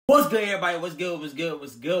What's good, everybody? What's good? What's good?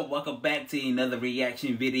 What's good? Welcome back to another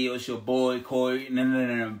reaction video. It's your boy Cory.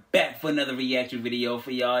 I'm back for another reaction video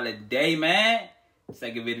for y'all today, man.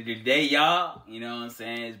 Second video today, y'all. You know what I'm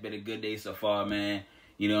saying? It's been a good day so far, man.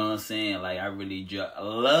 You know what I'm saying? Like, I really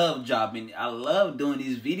love dropping. I love doing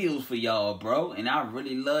these videos for y'all, bro. And I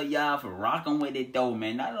really love y'all for rocking with it, though,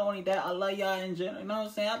 man. Not only that, I love y'all in general. You know what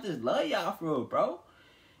I'm saying? I just love y'all for real, bro.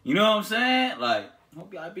 You know what I'm saying? Like,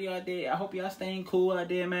 hope y'all be out there. I hope y'all staying cool out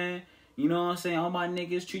there, man. You know what I'm saying? All my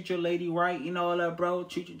niggas, treat your lady right. You know all that, bro.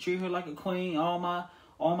 Treat her like a queen. All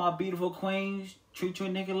my beautiful queens, treat your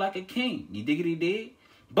nigga like a king. You diggity dig?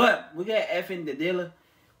 But we got effing Dadealer.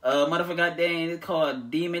 Motherfucker, goddamn, it's called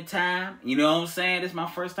Demon Time. You know what I'm saying? This is my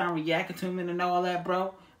first time reacting to him and all that,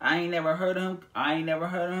 bro. I ain't never heard of him. I ain't never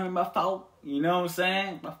heard of him. My fault. You know what I'm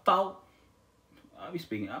saying? My fault. I'll be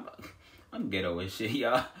speaking. I'm ghetto as shit,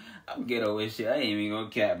 y'all. I'm ghetto as shit. I ain't even gonna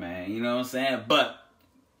cap, man. You know what I'm saying? But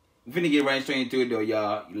we finna get right straight into it, though,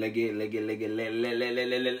 y'all. Let me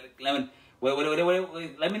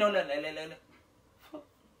know.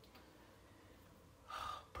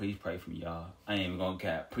 Please pray for me, y'all. I ain't even gonna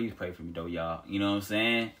cap. Please pray for me, though, y'all. You know what I'm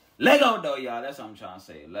saying? Let go, though, y'all. That's what I'm trying to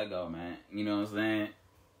say. Let go, man. You know what I'm saying?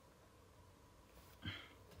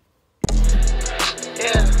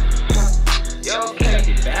 Yeah. Yo, okay.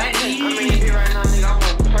 I mean, if you right now, nigga, I'm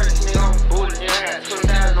on purse, nigga, I'm booted, yeah, I got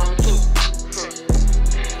 2,000 on me, too.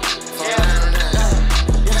 Yeah.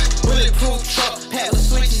 Bulletproof truck, pack with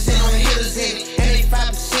switches and on hitters in it, and they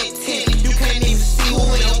 5% tint. You can't even see who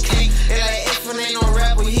ain't okay. They like, F when ain't no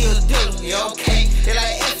rapper, he a dealer, you okay. They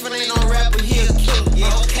like, F when ain't no rapper, he a killer, you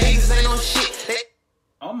okay. Cause ain't no shit.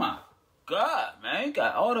 Oh my God, man, you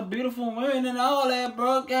got all the beautiful women and all that,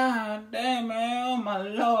 bro. God damn, man. Oh my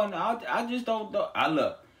Lord. I just don't.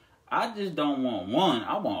 I just don't want one.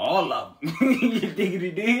 I want all of them. You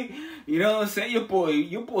diggity dig? You know what I'm saying? Your boy.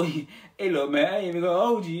 Hey, look, man. I ain't even gonna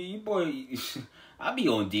hold you. Your boy. I be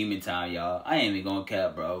on Demon Time, y'all. I ain't even gonna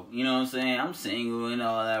cap, bro. You know what I'm saying? I'm single and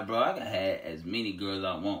all that, bro. I can have as many girls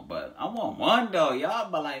I want, but I want one though, y'all.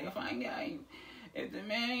 But like, if I ain't. If the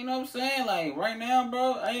man, you know what I'm saying? Like, right now,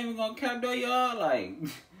 bro, I ain't even gonna cap though, y'all. Like,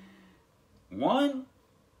 one,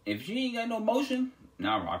 if she ain't got no motion,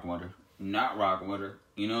 not rocking with her. Not rocking with her.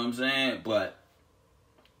 You know what I'm saying? But,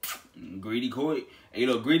 Greedy Cory. Hey,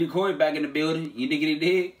 look, Greedy Cory back in the building. You diggity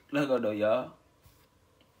dig? Let's go though, y'all.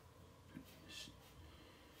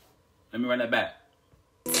 Let me run that back.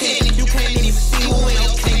 You can't even see who ain't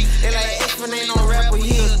okay. They like, F when ain't no rapper,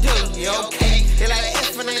 he a dealer, you okay. They like,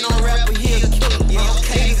 F when ain't no rapper, he a killer, you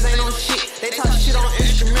okay. These ain't no shit, they talk shit on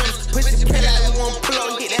instrumentals. Pussy play like we want pull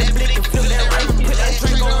up, get that blick and flip that rim. Put that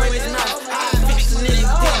drink on his mouth, I fix the nigga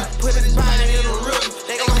down. Put his body in a room,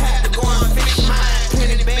 they gon' have to go and fix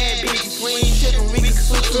mine. 20 bad bitches, we ain't trippin', we can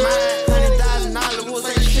switch mine. $100,000 rules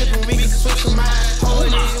ain't trippin', we can switch mine.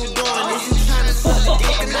 Hold it, you doing this, you tryna suck the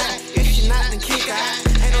dick or not. If she not, then kick her out.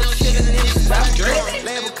 Ain't no chillin' in this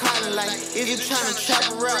label calling like, if you tryna trap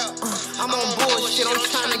a rap, I'm on bullshit, I'm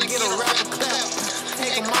tryna get a rapper clap.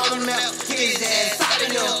 Take him all the map, get his ass out of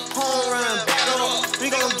here. Home run, battle up, we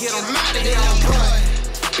gon' get him out of there,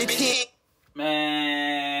 boy.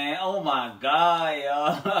 Man, oh my God,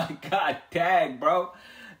 y'all. God dang, bro.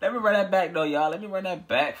 Let me run that back, though, y'all. Let me run that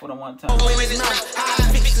back for the one time. I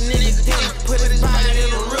fix the nigga down, put his body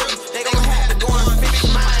in a room. They gon' have to go and fix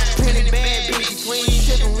mine. 20 bad bitches, we ain't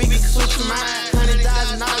trippin', we can switch mine.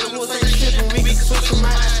 $100,000 rules ain't trippin', we can switch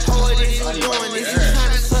mine. Hold it, you doing this, you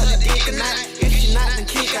tryna suck the dick or not. If she not, then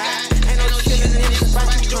kick her out. Ain't no chillin' in this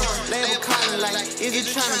spot, you doing. Label calling like, if you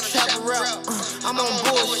tryna trap a rap, I'm on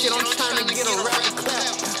bullshit, I'm tryna get a rapper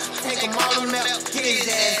clap. Take him all the map, get his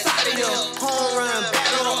ass out of here. Home run,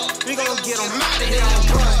 battle up, we gon' get him out of here,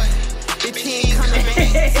 boy. If he ain't coming back,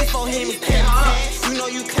 it's for him, you know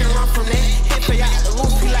you can't run from that. Hit for y'all the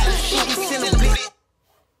roof, you like the shit, we send a blick.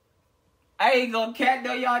 I ain't gonna cat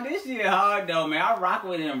though, y'all. This shit hard though, man. I rock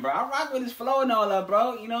with him, bro. I rock with his flow and all that,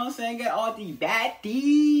 bro. You know what I'm saying? Get all these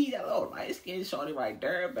baddies. That little light skin shorty right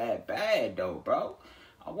there, bad though, bro.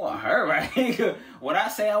 I want her, right? When I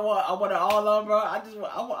say I want it all on, bro, I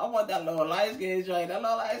want that little light skin joint. That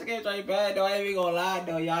little light skin joint bad though. I ain't even gonna lie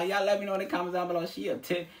though, y'all. Y'all let me know in the comments down below. She a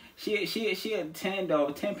 10. She a 10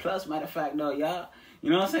 though. 10 plus, matter of fact though, y'all. You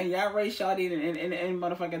know what I'm saying? Y'all rate shawty in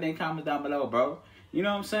motherfucking in the comments down below, bro. You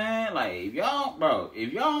know what I'm saying? Like, if y'all,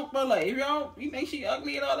 you think she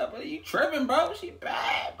ugly and all that, but you tripping, bro. She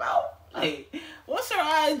bad, bro. Like, what's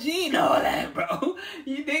her IG and all that, bro?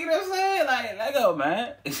 You think what I'm saying? Like, let go,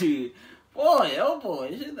 man. Boy, oh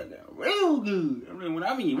boy, she looking real good. I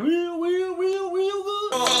mean, real good.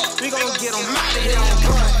 We gon' get him out of here,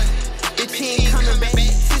 boy. If he ain't coming back,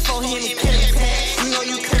 it's for him, you know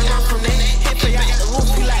you can't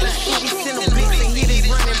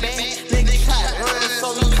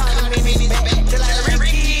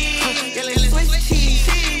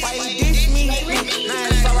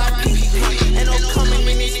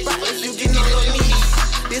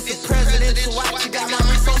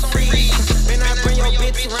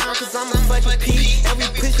bitch around cause I'm a fucking P. And we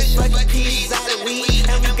pushing fucking pieces out of weed.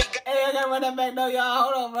 And we got... Hey, I gotta run that back though, y'all.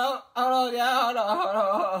 Hold on, bro. Hold on, y'all. Hold on.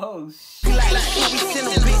 Oh, shit. Like we send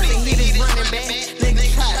him bitch and he just running back.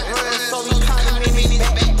 Niggas try to run, so we call him in his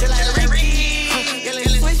back. Just like Ricky, yelling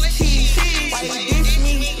switch cheese. Why you diss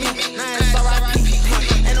me? Nah, it's R.I.P.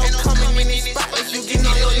 Ain't no coming in this spot if you getting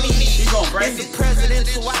on your knees. You gon' break It's the president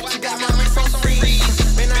to watch, you got my wrist on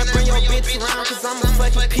freeze. Man, I bring your bitch around cause I'm a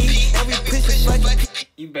fucking P. And we pushing fucking P.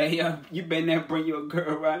 You better not bring your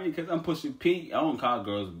girl around me because I'm pushing P. I don't call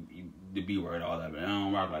girls the B word, all that, but I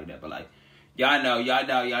don't rock like that. But like, y'all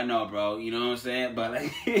know, bro. You know what I'm saying? But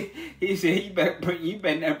like, he said, you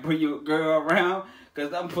better not bring your girl around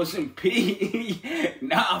because I'm pushing P.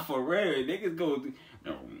 Nah, for real, niggas go.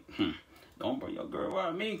 Don't bring your girl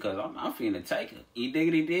around me because I'm finna take her. You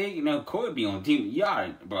diggity dig? You know, Cory be on team.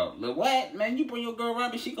 Y'all, bro. Look, what? Man, you bring your girl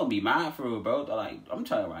around me, she gonna be mine for real, bro. Like, I'm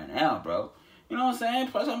telling you right now, bro. You know what I'm saying?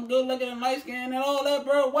 Plus, I'm good looking and light skin and all that,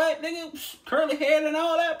 bro. What, nigga? Curly hair and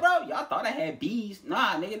all that, bro. Y'all thought I had bees.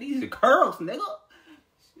 Nah, nigga, these are curls, nigga.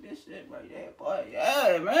 See this shit right there, boy.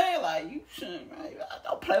 Yeah, man. Like, you shouldn't, man.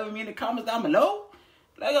 Don't play with me in the comments down below.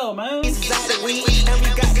 Let go, man. Inside the weed, and we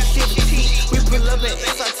got the shit to teach. We pull up at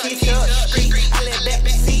SRT to up the street. I let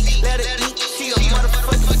that see, let her eat. She a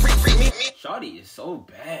motherfucking freak for me. Shawty is so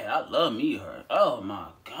bad. I love me her. Oh my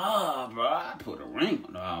god, bro. I put a ring.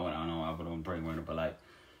 No, I don't know. I put on a ring on her, but like,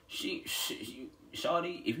 she,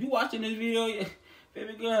 Shawty. If you watching this video,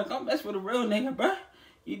 baby girl, come mess with a real nigga, bro.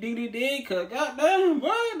 You dig, cause goddamn,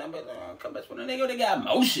 bro. Come mess with a nigga that got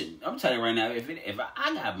motion. I'm telling you right now, if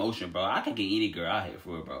I got motion, bro, I can get any girl out here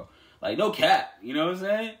for it, bro. Like no cap. You know what I'm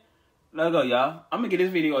saying? Let's go, y'all. I'm gonna get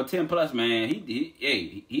this video a 10 plus, man.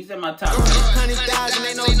 He's in my top. 100,000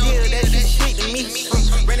 ain't no deal. That shit sweet to me.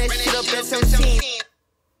 Run that shit up at 17.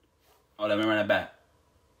 Oh, let me run that back.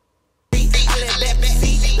 I let that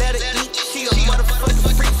see, let her eat. She a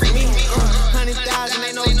motherfucking freak for me. 100,000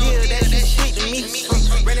 ain't no deal. That shit sweet to me.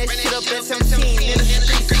 Run that shit up at 17 in the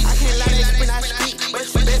streets. I can't lie, that spin I street. But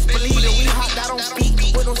you best believe that we hopped out on speak.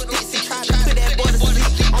 With them sticks and tried to put that boy to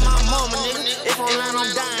sleep. On my mama, nigga. If I'm lying,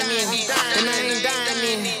 I'm dying in. And I ain't dying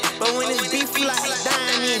in. But when it's beef, you like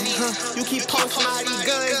dying in. You keep posting all these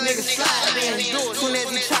guns, niggas slide in. Soon as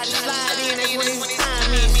you try to slide in, that's when it's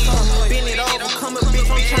time in. Bend it over, come a bitch,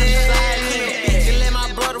 I'm trying to slide in. And let my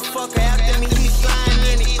brother fuck her after me, he sliding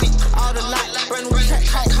in it. All the light, brand new track,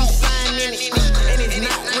 he sliding in it. And it's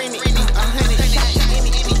not rented, 100 shots in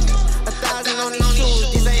it. 1,000 on these shoes,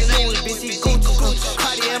 these ain't Louis, bitch, he Gucci.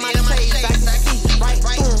 Cardi in my face, I can see right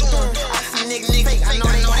through them. I see niggas fake, I know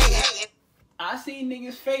they hate. I see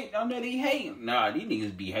niggas fake. I know they hating. Nah, these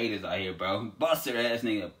niggas be haters out here, bro. Buster ass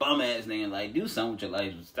nigga, bum ass nigga. Like, do something with your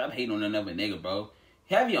life. Stop hating on another nigga, bro.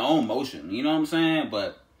 Have your own motion. You know what I'm saying?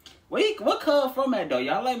 But what color from at though?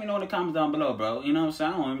 Y'all let me know in the comments down below, bro. You know what I'm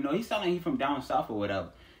saying? I don't even know. He sound like he from down south or whatever.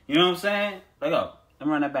 You know what I'm saying? Let go. Let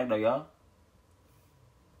me run that back though, y'all.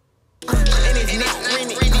 And it's not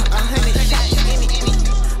rented, 100 shots in it.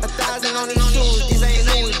 1,000 on these shoes, these ain't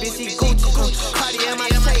Louis, bitch, he Gucci. Cardi in my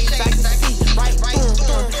face, I can see right through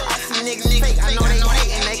them. I see niggas fake, I know they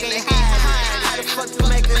hating, they can't hide. How the fuck to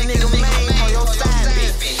make a nigga main on your side,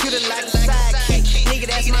 bitch? You the like a sidekick, nigga,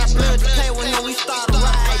 that's my blood to play with when we start a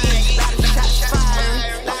ride. Yeah, lot of shots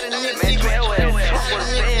fired, lot of niggas. Man, 12 ass, what I'm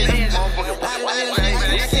saying, motherfucker, lot of niggas.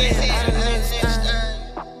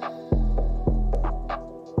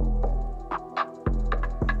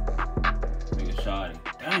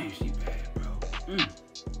 Dang, she bad, bro.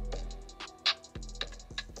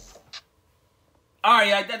 Alright,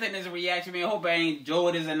 y'all, that thing is a reaction, man. Hope I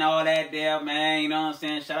enjoyed this and all that there, man. You know what I'm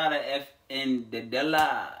saying? Shout out to F and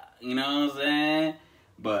Dadealer. You know what I'm saying?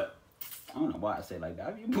 But I don't know why I say like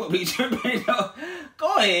that. If you put me tripping,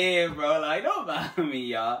 go ahead, bro. Like, don't bother me,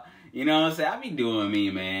 y'all. You know what I'm saying? I be doing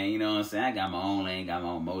me, man. You know what I'm saying? I got my own lane, got my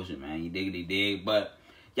own motion, man. You diggity dig. But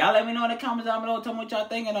y'all let me know in the comments down below. Tell me what y'all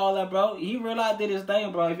think and all that, bro. He realized did his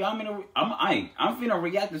thing, bro. If y'all I'm finna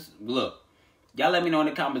react to look. Y'all let me know in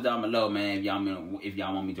the comments down below, man. If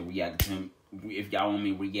y'all want me to react to him, if y'all want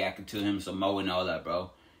me reacting to him some more and all that, bro.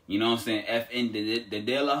 You know what I'm saying? FN the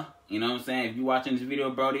dealer. You know what I'm saying? If you watching this video,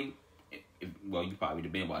 Brody, well, you probably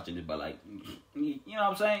been watching this, but like, you know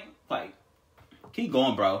what I'm saying? Like, keep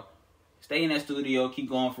going, bro. Stay in that studio. Keep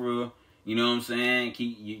going for real. You know what I'm saying?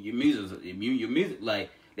 Keep your music. Like,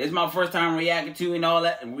 this is my first time reacting to you and all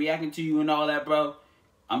that, bro.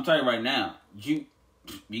 I'm telling you right now, you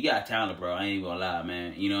got talent, bro. I ain't gonna lie,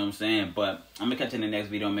 man. You know what I'm saying? But I'm gonna catch you in the next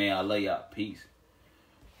video, man. I love y'all. Peace.